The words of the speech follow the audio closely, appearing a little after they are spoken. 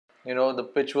The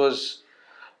pitch was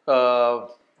uh,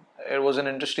 it was an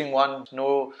interesting one.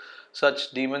 No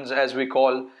such demons as we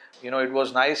call. It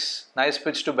was nice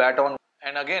pitch to bat on.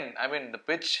 And again, I mean, the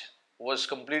pitch was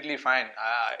completely fine.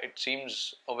 It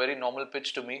seems a very normal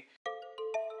pitch to me.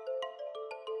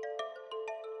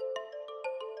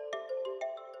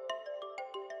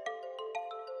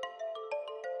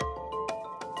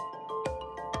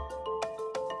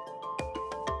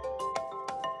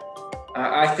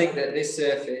 I think that this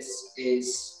surface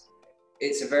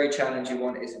it's a very challenging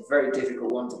one. It's a very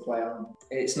difficult one to play on.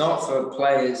 It's not for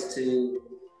players to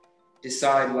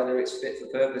decide whether it's fit for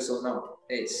purpose or not.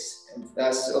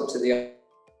 That's up to the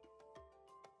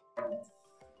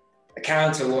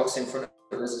counter what's in front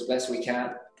of us as best we can.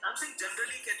 I'm saying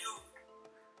generally, can you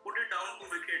put it down to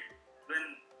wicket when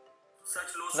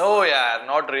such low? No, yeah,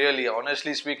 not really.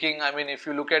 Honestly speaking, I mean, if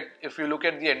you look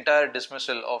at the entire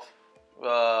dismissal of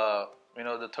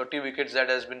the 30 wickets that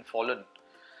has been fallen,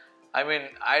 I mean,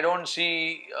 I don't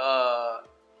see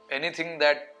anything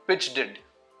that pitch did.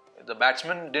 The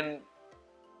batsman didn't,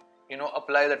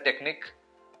 apply the technique.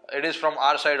 It is from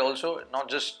our side also, not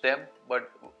just them, but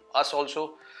us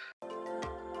also.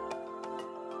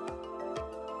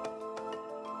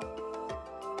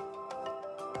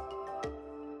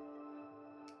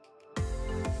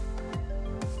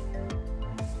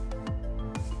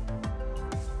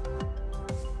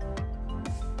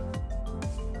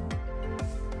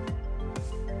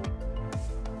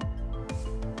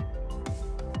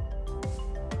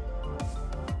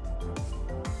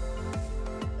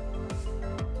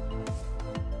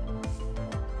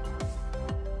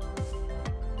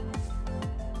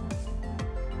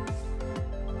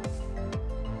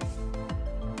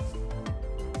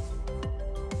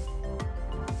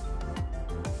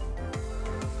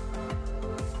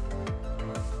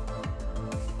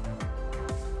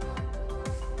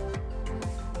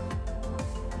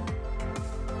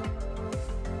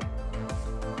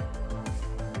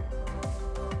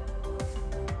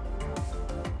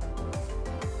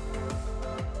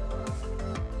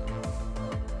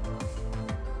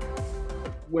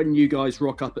 When you guys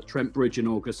rock up at Trent Bridge in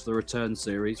August for the return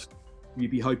series, will you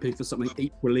be hoping for something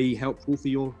equally helpful for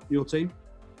your team?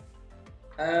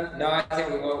 No, I think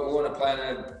we want to play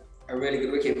on a really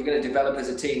good wicket. We're going to develop as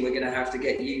a team. We're going to have to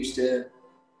get used to,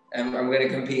 and we're going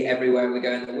to compete everywhere we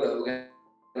go in the world. We're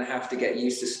going to have to get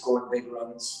used to scoring big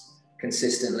runs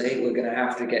consistently. We're going to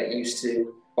have to get used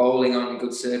to bowling on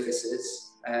good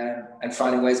surfaces and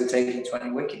finding ways of taking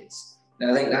 20 wickets.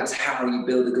 And I think that's how you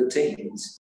build a good team.